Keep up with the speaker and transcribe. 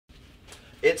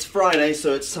It's Friday,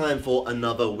 so it's time for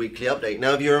another weekly update.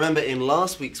 Now, if you remember in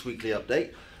last week's weekly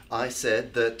update, I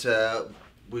said that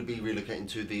we'd be relocating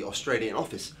to the Australian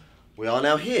office. We are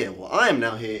now here. Well, I am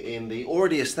now here in the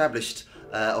already established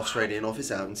Australian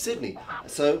office out in Sydney.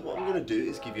 So what I'm going to do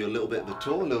is give you a little bit of a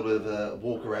tour, a little bit of a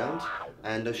walk around,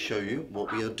 and show you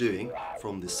what we are doing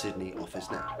from the Sydney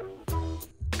office now.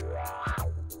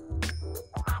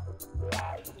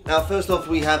 Now, first off,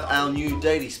 we have our new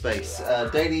daily space.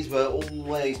 Dailies were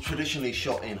always traditionally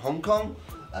shot in Hong Kong.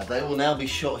 They will now be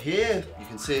shot here. You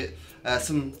can see it,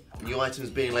 some new items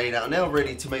being laid out now,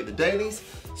 ready to make the dailies.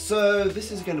 So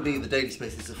this is going to be the daily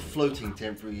space. It's a floating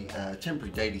temporary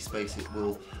daily space. It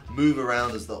will move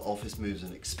around as the office moves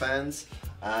and expands.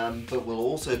 But we'll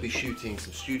also be shooting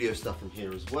some studio stuff from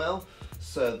here as well.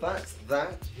 So that's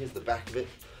that. Here's the back of it.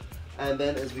 And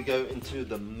then as we go into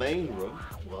the main room,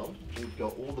 well, we've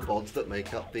got all the bods that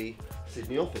make up the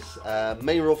Sydney office.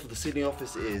 Main role for the Sydney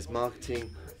office is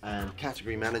marketing and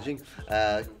category managing.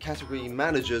 Category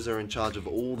managers are in charge of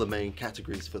all the main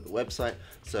categories for the website.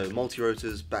 So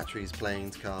multi-rotors, batteries,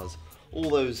 planes, cars, all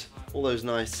those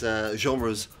nice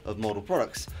genres of model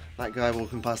products. That guy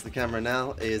walking past the camera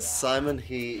now is Simon.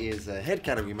 He is a head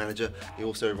category manager. He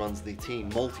also runs the team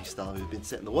Multi-Star, who've been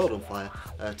setting the world on fire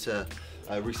at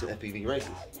recent FPV races.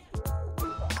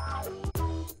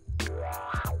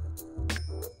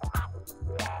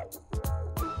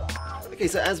 Okay,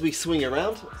 so as we swing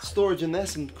around, storage in there,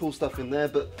 some cool stuff in there,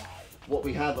 but what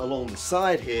we have along the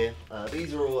side here,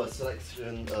 these are all a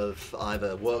selection of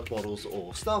either work models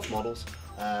or staff models.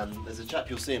 There's a chap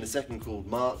you'll see in a second called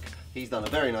Mark. He's done a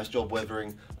very nice job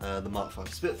weathering the Mark V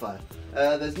Spitfire.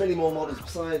 There's many more models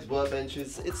besides,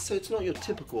 workbenches. So it's not your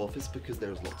typical office because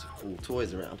there's lots of cool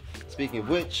toys around. Speaking of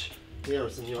which, here are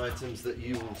some new items that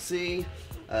you will see.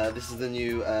 This is the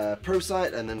new Pro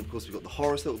Sight, and then of course we've got the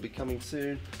Horus that will be coming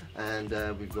soon, and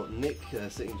we've got Nick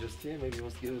sitting just here. Maybe he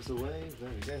wants to give us a wave. There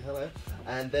we go, hello.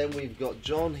 And then we've got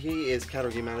John. He is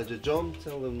category manager. John,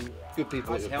 tell them, good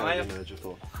people, what you're category manager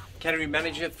for. Category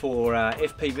manager for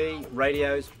FPV,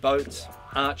 radios, boats,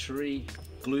 archery,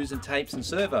 glues and tapes and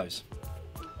servos.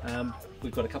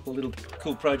 We've got a couple of little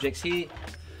cool projects here.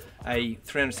 A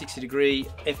 360-degree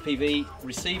FPV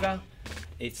receiver,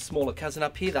 its smaller cousin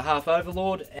up here, the Half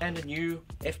Overlord, and a new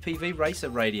FPV racer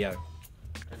radio.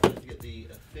 And don't forget the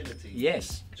Affinity.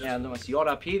 Yes, our nice yacht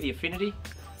up here, the Affinity.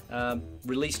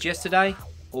 Released yesterday,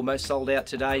 almost sold out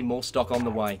today, more stock on the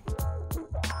way.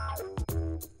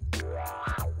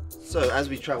 So as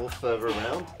we travel further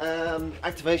around,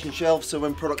 activation shelves, so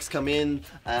when products come in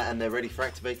and they're ready for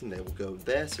activating, they will go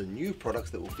there. So new products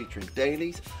that will feature in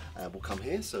dailies will come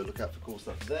here, so look out for cool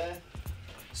stuff there.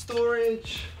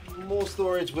 Storage, more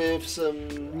storage with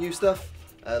some new stuff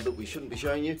that we shouldn't be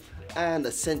showing you. And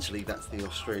essentially that's the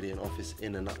Australian office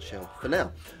in a nutshell for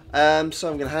now. So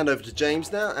I'm going to hand over to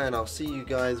James now, and I'll see you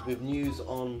guys with news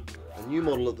on a new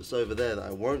model that's over there that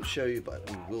I won't show you, but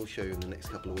we will show you in the next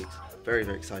couple of weeks. Very,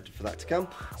 very excited for that to come.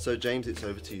 So James, it's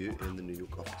over to you in the New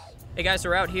York office. Hey guys,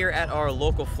 we're out here at our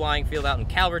local flying field out in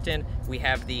Calverton. We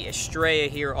have the Estrella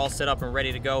here all set up and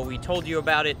ready to go. We told you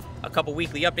about it a couple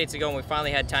weekly updates ago and we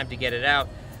finally had time to get it out.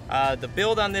 The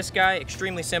build on this guy,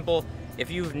 extremely simple.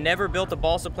 If you've never built a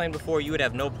balsa plane before, you would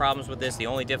have no problems with this. The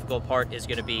only difficult part is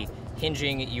going to be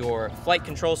hinging your flight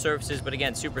control surfaces, but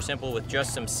again, super simple with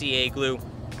just some CA glue.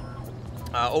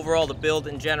 Overall, the build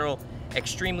in general,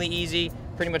 extremely easy,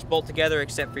 pretty much bolt together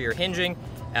except for your hinging.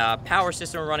 Power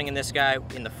system running in this guy.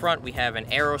 In the front, we have an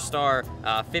Aerostar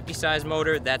 50 size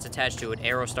motor that's attached to an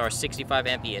Aerostar 65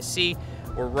 amp ESC.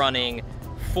 We're running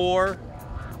 4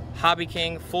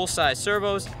 HobbyKing full-size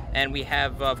servos, and we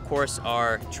have, of course,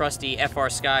 our trusty FR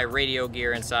Sky radio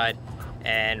gear inside.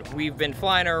 And we've been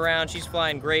flying her around. She's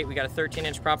flying great. We got a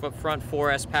 13-inch prop up front,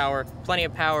 4S power, plenty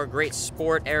of power, great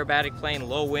sport aerobatic plane,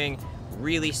 low wing,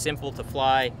 really simple to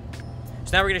fly.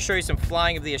 So now we're going to show you some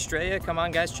flying of the Estrella. Come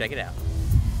on, guys, check it out.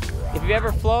 If you've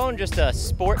ever flown just a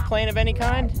sport plane of any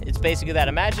kind, it's basically that.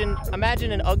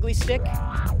 Imagine an ugly stick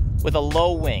with a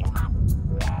low wing.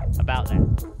 About that.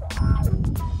 A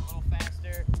little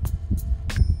faster,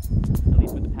 at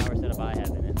least with the power setup I have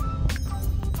in it.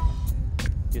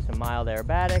 Do some mild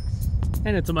aerobatics.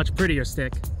 And it's a much prettier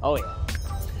stick. Oh yeah.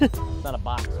 It's not a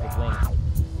box with wings.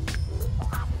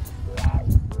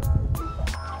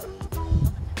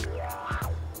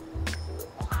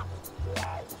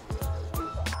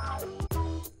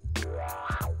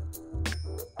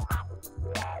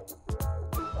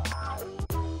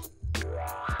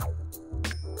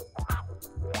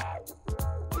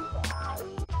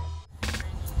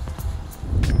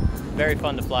 Very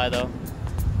fun to fly though.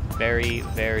 Very,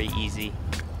 very easy.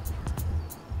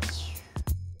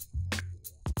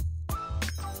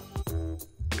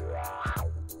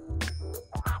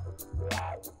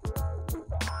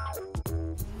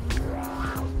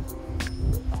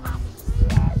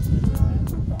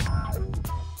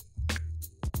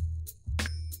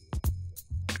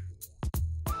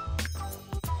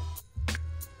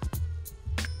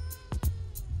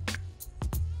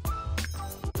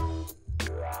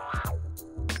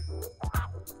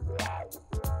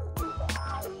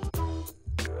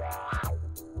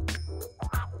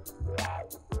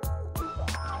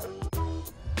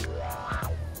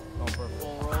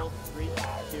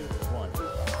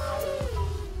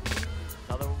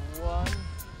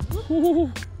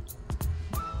 Ooh.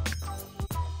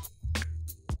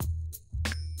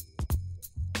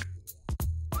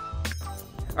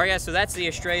 All right, guys, so that's the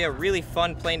Estrella. Really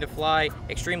fun plane to fly,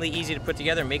 extremely easy to put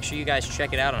together. Make sure you guys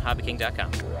check it out on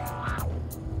hobbyking.com.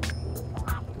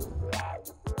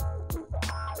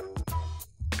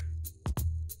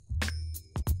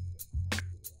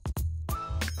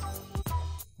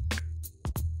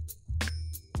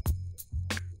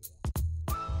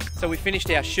 So we finished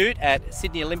our shoot at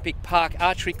Sydney Olympic Park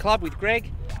Archery Club with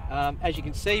Greg. As you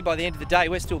can see, by the end of the day,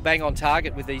 we're still bang on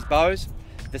target with these bows.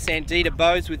 The Sandita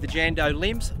bows with the Jando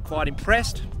limbs, quite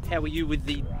impressed. How were you with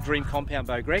the Dream compound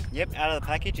bow, Greg? Yep, out of the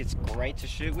package, it's great to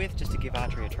shoot with, just to give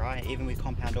archery a try, even with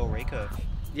compound or recurve.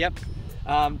 Yep.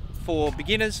 For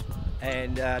beginners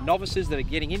and novices that are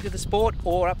getting into the sport,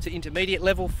 or up to intermediate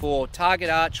level for target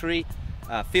archery,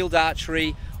 field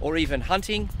archery, or even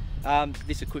hunting,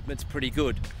 this equipment's pretty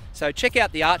good. So check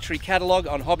out the archery catalogue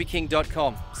on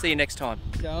hobbyking.com. See you next time.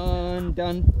 Dun,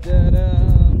 dun, da,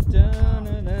 dun, dun,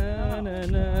 na, na, na,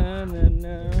 na, na,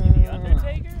 na. The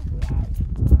Undertaker?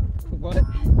 What?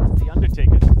 The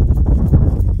Undertaker.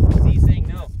 Is he saying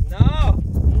no? No!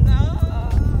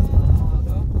 No!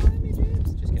 Don't find me,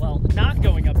 James. Just kidding. Well, not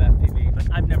going up FPV, but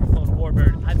I've never flown a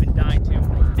warbird. I've been dying to.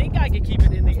 I think I can keep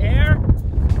it in the air,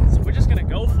 so we're just gonna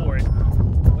go for it.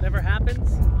 Whatever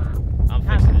happens, I'm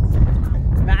fixing it.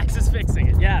 Max is fixing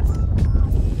it, yes.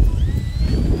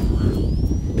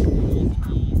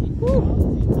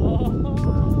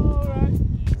 Alright.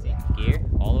 Easy. Gear,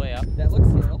 all the way up. That looks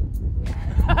stale.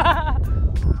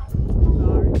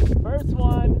 Sorry. First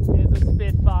one is a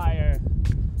Spitfire.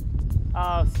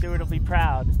 Oh, Stuart will be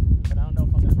proud, but I don't know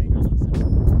if I'm gonna make her look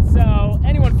so. So,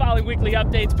 anyone following weekly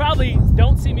updates probably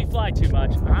don't see me fly too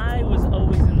much. I was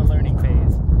always in the learning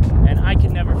phase, and I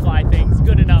can never fly things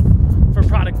good enough for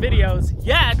product videos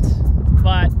yet,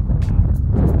 but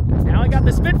now I got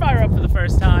the Spitfire up for the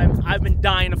first time. I've been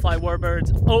dying to fly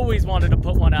warbirds, always wanted to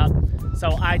put one up.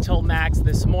 So I told Max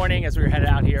this morning as we were headed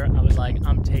out here, I was like,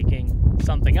 I'm taking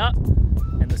something up,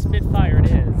 and the Spitfire it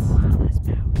is.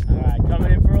 All right,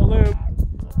 coming in for a loop.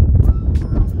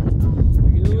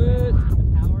 Do it.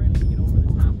 Power it, get over the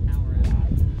top, power it.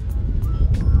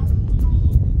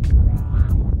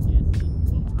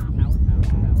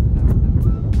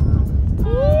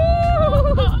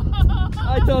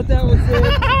 I thought that was it.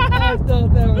 I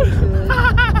thought that was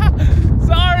it.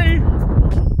 Sorry.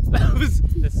 That was,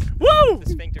 woo! The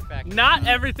sphincter factor. Not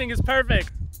everything is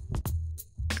perfect.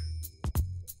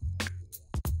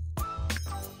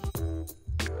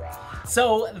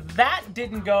 So that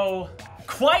didn't go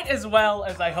quite as well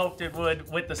as I hoped it would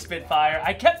with the Spitfire.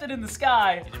 I kept it in the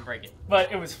sky, You didn't break it.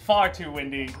 but it was far too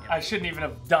windy. I shouldn't even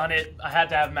have done it. I had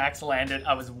to have Max land it.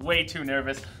 I was way too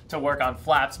nervous to work on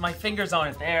flaps. My fingers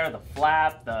aren't there, the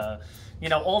flap,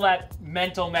 all that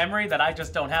mental memory that I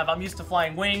just don't have. I'm used to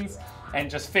flying wings and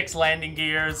just fix landing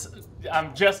gears.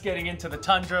 I'm just getting into the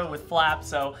tundra with flaps,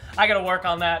 so I gotta work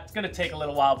on that. It's gonna take a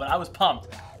little while, but I was pumped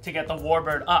to get the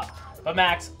warbird up. But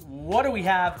Max, what do we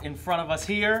have in front of us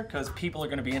here? Because people are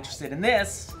gonna be interested in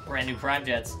this. Brand new Prime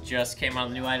Jets just came on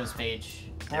the new items page.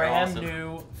 They're Brand awesome.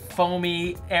 new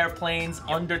foamy airplanes,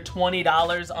 under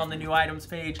 $20 on the new items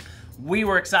page. We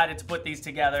were excited to put these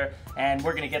together, and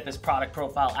we're gonna get this product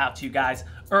profile out to you guys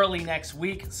early next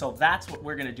week. So that's what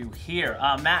we're gonna do here.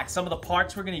 Max, some of the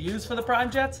parts we're gonna use for the Prime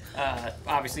Jets?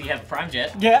 Obviously, you have a Prime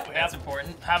Jet. Yeah, That's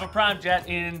important. Have a Prime Jet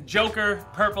in Joker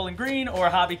purple and green, or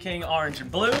HobbyKing orange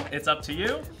and blue. It's up to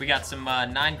you. We got some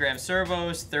 9-gram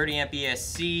servos, 30 amp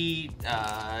ESC,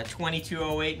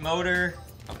 2208 motor,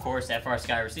 of course, FR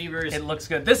Sky receivers. It looks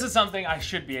good. This is something I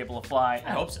should be able to fly.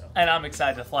 I hope so. And I'm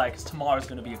excited to fly because tomorrow's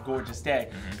going to be a gorgeous day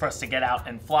for us to get out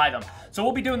and fly them. So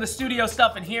we'll be doing the studio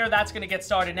stuff in here. That's going to get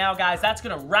started now, guys. That's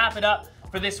going to wrap it up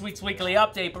for this week's weekly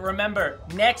update. But remember,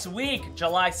 next week,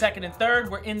 July 2nd and 3rd,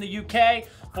 we're in the UK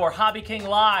for HobbyKing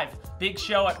Live. Big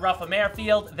show at Rougham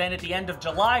Airfield. Then at the end of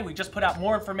July, we just put out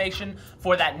more information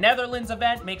for that Netherlands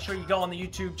event. Make sure you go on the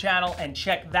YouTube channel and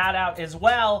check that out as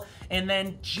well. And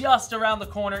then just around the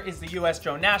corner is the US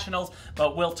Drone Nationals,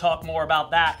 but we'll talk more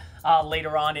about that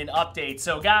later on in updates.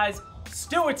 So guys,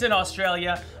 Stuart's in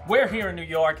Australia, we're here in New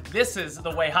York. This is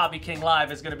the way HobbyKing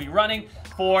Live is gonna be running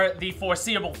for the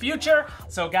foreseeable future.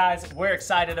 So guys, we're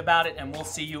excited about it, and we'll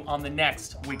see you on the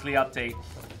next weekly update.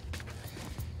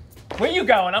 Where you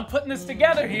going? I'm putting this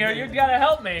together here. You gotta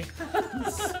help me.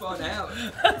 Spun out.